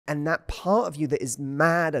And that part of you that is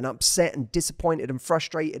mad and upset and disappointed and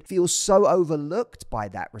frustrated feels so overlooked by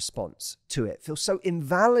that response to it, feels so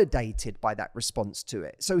invalidated by that response to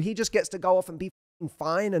it. So he just gets to go off and be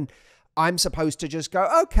fine, and I'm supposed to just go,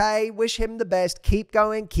 okay, wish him the best, keep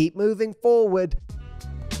going, keep moving forward.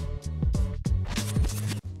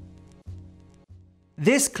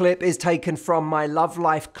 This clip is taken from my Love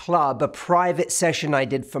Life Club, a private session I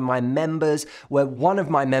did for my members, where one of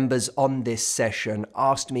my members on this session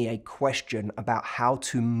asked me a question about how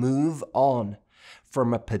to move on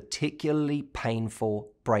from a particularly painful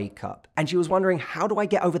breakup. And she was wondering, how do I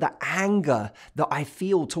get over the anger that I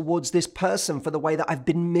feel towards this person for the way that I've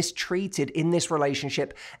been mistreated in this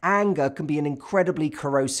relationship? Anger can be an incredibly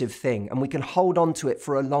corrosive thing, and we can hold on to it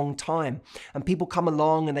for a long time. And people come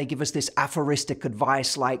along and they give us this aphoristic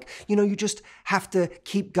advice like, you know, you just have to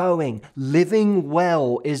keep going. Living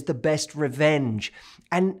well is the best revenge.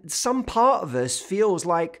 And some part of us feels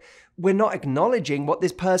like we're not acknowledging what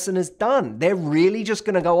this person has done. They're really just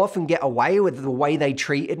going to go off and get away with the way they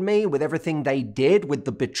treated me, with everything they did, with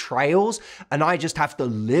the betrayals, and I just have to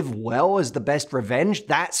live well as the best revenge?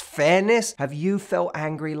 That's fairness? Have you felt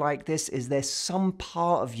angry like this? Is there some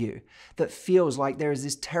part of you that feels like there is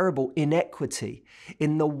this terrible inequity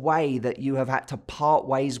in the way that you have had to part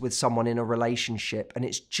ways with someone in a relationship, and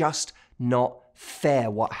it's just not fair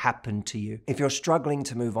what happened to you? If you're struggling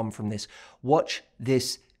to move on from this, watch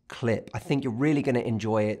this clip. I think you're really going to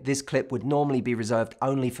enjoy it. This clip would normally be reserved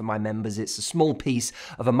only for my members. It's a small piece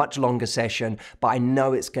of a much longer session, but I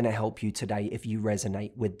know it's going to help you today if you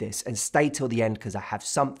resonate with this. And stay till the end because I have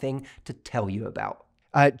something to tell you about.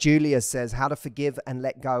 Julia says, how to forgive and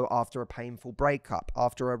let go after a painful breakup.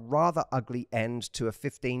 After a rather ugly end to a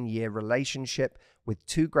 15-year relationship with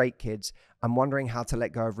 2 great kids, I'm wondering how to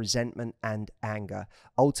let go of resentment and anger.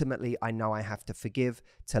 Ultimately, I know I have to forgive,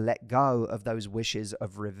 to let go of those wishes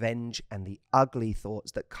of revenge and the ugly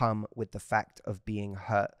thoughts that come with the fact of being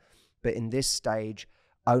hurt. But in this stage,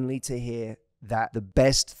 only to hear that the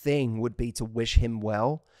best thing would be to wish him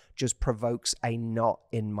well just provokes a knot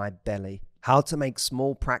in my belly. How to make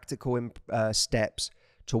small practical steps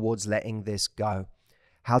towards letting this go.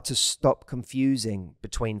 How to stop confusing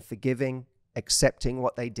between forgiving, accepting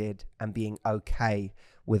what they did, and being okay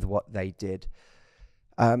with what they did.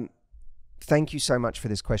 Thank you so much for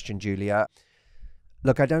this question, Julia.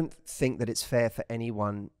 Look, I don't think that it's fair for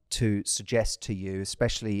anyone to suggest to you,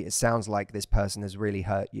 especially it sounds like this person has really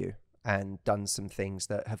hurt you and done some things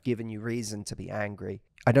that have given you reason to be angry.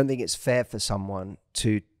 I don't think it's fair for someone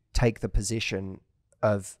to take the position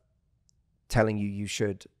of telling you you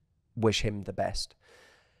should wish him the best.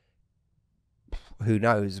 Who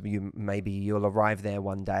knows? Maybe you'll arrive there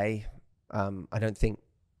one day. I don't think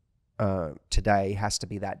today has to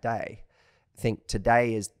be that day. I think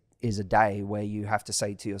today is a day where you have to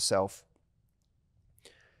say to yourself,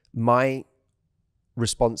 my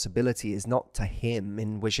responsibility is not to him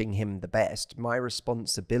in wishing him the best. My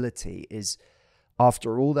responsibility is,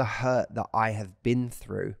 after all the hurt that I have been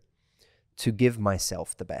through, to give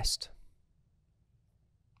myself the best.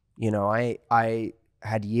 You know, I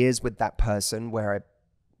had years with that person where I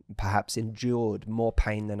perhaps endured more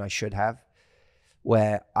pain than I should have,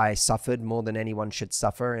 where I suffered more than anyone should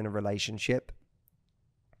suffer in a relationship,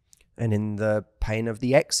 and in the pain of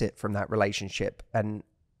the exit from that relationship and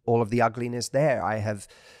all of the ugliness there. I have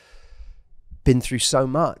been through so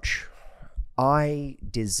much. I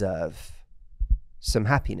deserve some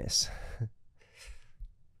happiness.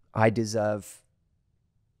 I deserve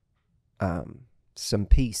some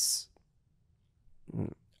peace.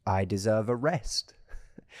 I deserve a rest.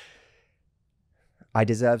 I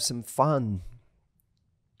deserve some fun.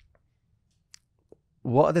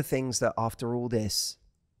 What are the things that after all this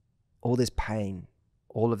pain,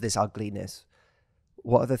 all of this ugliness,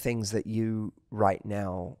 what are the things that you right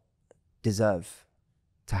now deserve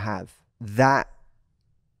to have? That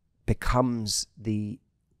becomes the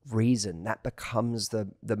reason, that becomes the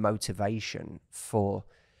motivation for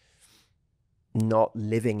not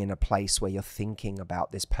living in a place where you're thinking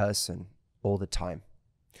about this person all the time.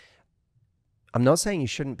 I'm not saying you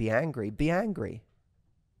shouldn't be angry. Be angry.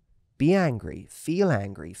 Be angry.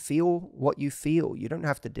 Feel what you feel. You don't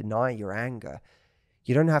have to deny your anger.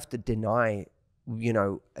 You don't have to deny, you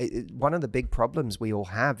know, one of the big problems we all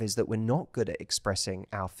have is that we're not good at expressing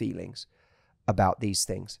our feelings about these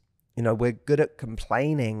things. You know, we're good at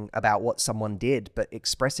complaining about what someone did, but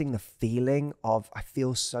expressing the feeling of, I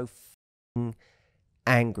feel so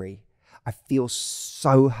angry. I feel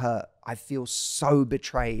so hurt. I feel so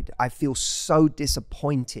betrayed. I feel so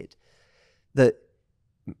disappointed that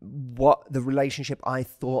what the relationship I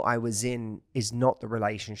thought I was in is not the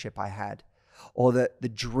relationship I had. or the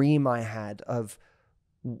dream I had of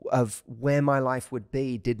where my life would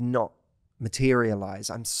be did not materialize.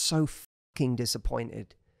 I'm so fucking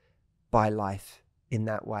disappointed by life in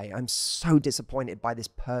that way. I'm so disappointed by this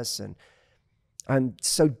person. I'm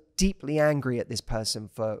so deeply angry at this person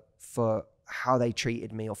for how they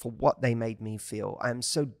treated me or for what they made me feel. I'm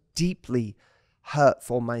so deeply hurt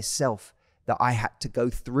for myself that I had to go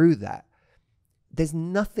through that. There's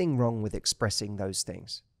nothing wrong with expressing those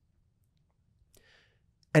things.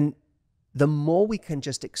 And the more we can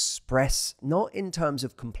just express, not in terms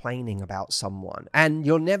of complaining about someone, and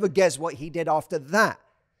you'll never guess what he did after that.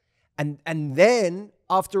 And then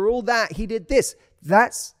after all that, he did this.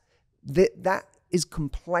 That is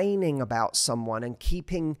complaining about someone and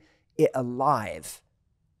keeping it alive,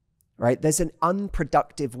 right? There's an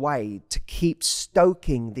unproductive way to keep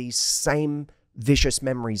stoking these same vicious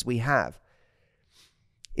memories we have.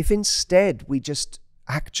 If instead we just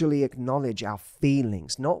actually acknowledge our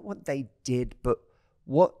feelings, not what they did, but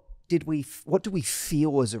what do we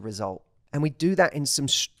feel as a result? And we do that in some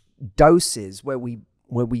doses where we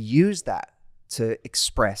use that to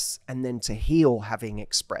express and then to heal having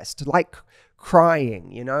expressed, like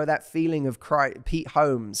crying, that feeling of cry. Pete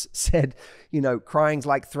Holmes said, crying's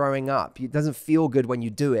like throwing up. It doesn't feel good when you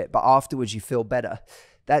do it, but afterwards you feel better.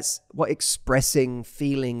 That's what expressing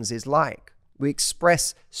feelings is like. We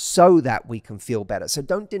express so that we can feel better. So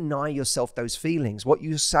don't deny yourself those feelings. What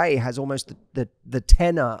you say has almost the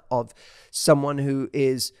tenor of someone who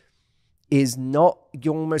is not,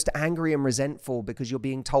 you're almost angry and resentful because you're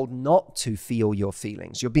being told not to feel your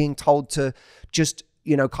feelings. You're being told to just,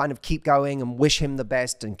 kind of keep going and wish him the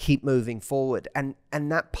best and keep moving forward. And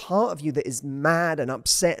that part of you that is mad and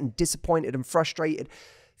upset and disappointed and frustrated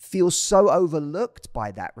feels so overlooked by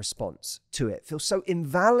that response to it, feels so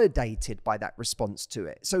invalidated by that response to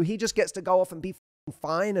it. So he just gets to go off and be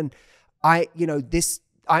fine. And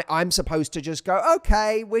I'm supposed to just go,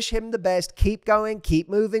 okay, wish him the best, keep going, keep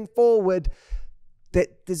moving forward.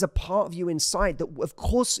 That there's a part of you inside that of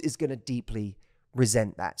course is going to deeply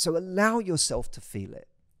resent that. So allow yourself to feel it.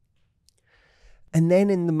 And then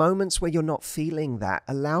in the moments where you're not feeling that,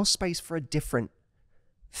 allow space for a different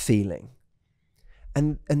feeling.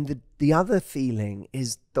 And the other feeling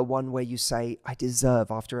is the one where you say, I deserve,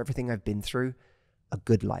 after everything I've been through, a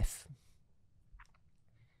good life.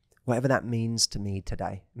 Whatever that means to me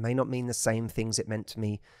today. It may not mean the same things it meant to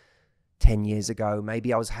me 10 years ago.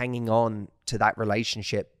 Maybe I was hanging on to that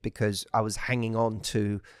relationship because I was hanging on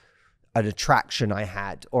to an attraction I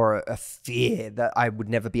had or a fear that I would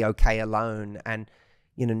never be okay alone. And,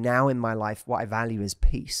 now in my life, what I value is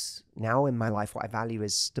peace. Now in my life, what I value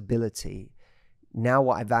is stability. Now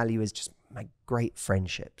what I value is just my great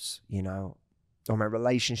friendships, or my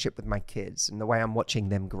relationship with my kids and the way I'm watching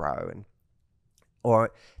them grow,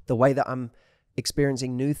 or the way that I'm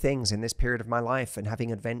experiencing new things in this period of my life and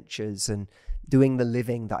having adventures and doing the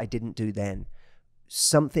living that I didn't do then.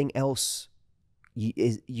 Something else,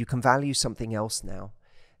 you can value something else now,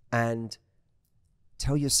 and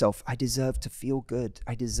tell yourself, I deserve to feel good.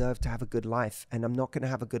 I deserve to have a good life. And I'm not going to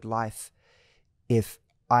have a good life if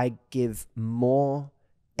I give more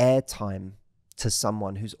airtime to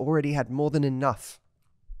someone who's already had more than enough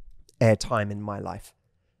airtime in my life.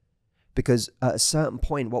 Because at a certain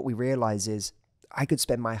point, what we realize is I could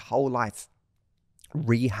spend my whole life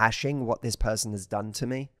rehashing what this person has done to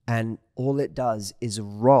me. And all it does is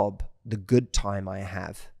rob the good time I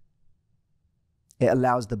have. It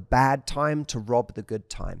allows the bad time to rob the good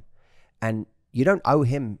time. And you don't owe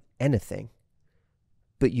him anything,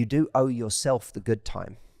 but you do owe yourself the good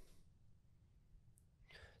time.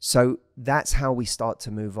 So that's how we start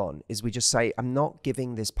to move on, is we just say, I'm not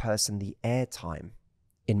giving this person the airtime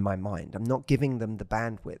in my mind. I'm not giving them the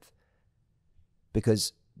bandwidth,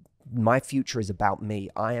 because my future is about me.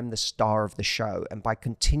 I am the star of the show. And by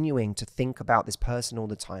continuing to think about this person all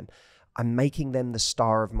the time, I'm making them the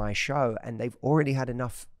star of my show, and they've already had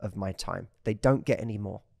enough of my time. They don't get any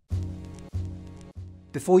more.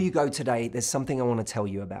 Before you go today, there's something I want to tell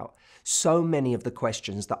you about. So many of the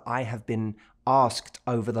questions that I have been asked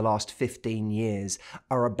over the last 15 years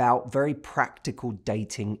are about very practical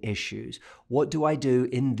dating issues. What do I do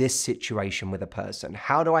in this situation with a person?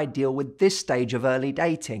 How do I deal with this stage of early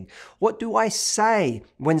dating? What do I say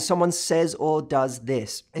when someone says or does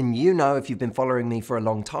this? And if you've been following me for a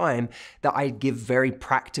long time, that I give very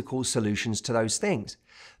practical solutions to those things.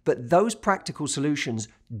 But those practical solutions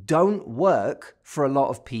don't work for a lot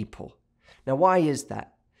of people. Now, why is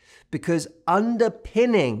that? Because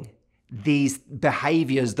underpinning these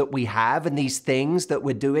behaviors that we have and these things that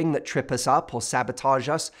we're doing that trip us up or sabotage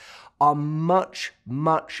us are much,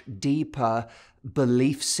 much deeper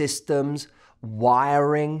belief systems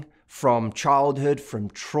wiring from childhood, from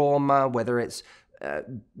trauma, whether it's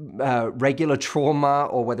regular trauma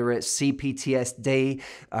or whether it's CPTSD,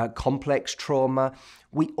 complex trauma.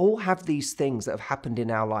 We all have these things that have happened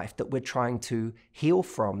in our life that we're trying to heal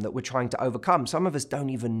from, that we're trying to overcome. Some of us don't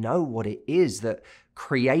even know what it is that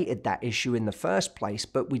created that issue in the first place,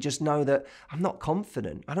 but we just know that I'm not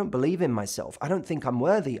confident. I don't believe in myself. I don't think I'm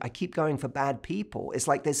worthy. I keep going for bad people. It's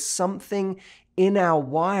like there's something in our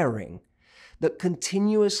wiring that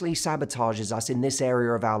continuously sabotages us in this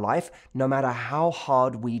area of our life, no matter how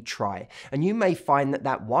hard we try. And you may find that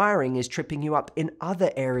that wiring is tripping you up in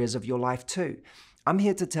other areas of your life too. I'm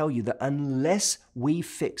here to tell you that unless we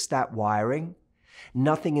fix that wiring,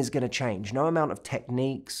 nothing is going to change. No amount of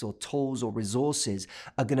techniques or tools or resources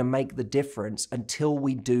are going to make the difference until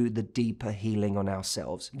we do the deeper healing on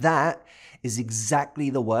ourselves. That is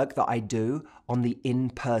exactly the work that I do on the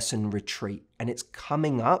in-person retreat. And it's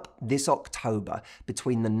coming up this October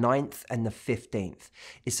between the 9th and the 15th.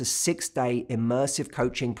 It's a 6-day immersive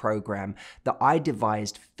coaching program that I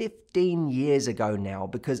devised 15 years ago now,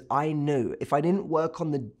 because I knew if I didn't work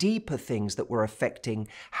on the deeper things that were affecting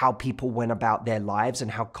how people went about their lives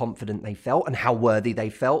and how confident they felt and how worthy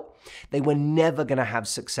they felt, they were never going to have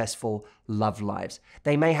successful love lives.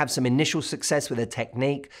 They may have some initial success with a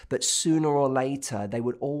technique, but sooner or later, they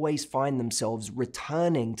would always find themselves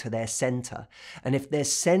returning to their center. And if their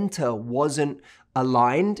center wasn't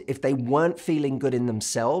aligned, if they weren't feeling good in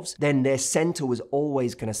themselves, then their center was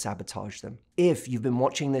always going to sabotage them. If you've been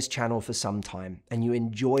watching this channel for some time and you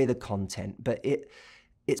enjoy the content, but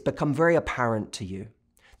it's become very apparent to you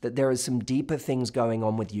that there are some deeper things going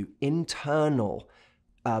on with you, internal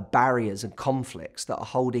barriers and conflicts that are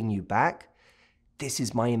holding you back, this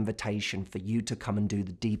is my invitation for you to come and do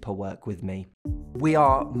the deeper work with me. We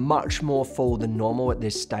are much more full than normal at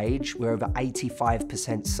this stage. We're over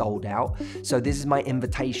 85% sold out. So this is my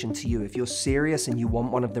invitation to you. If you're serious and you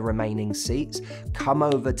want one of the remaining seats, come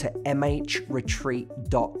over to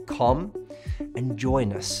mhretreat.com and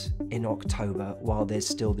join us in October while there's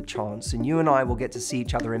still the chance. And you and I will get to see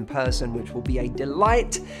each other in person, which will be a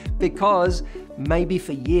delight, because maybe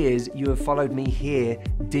for years you have followed me here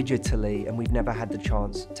digitally and we've never had the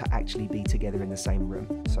chance to actually be together in the same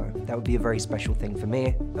room. So that would be a very special thing for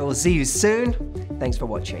me. I will see you soon. Thanks for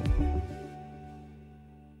watching.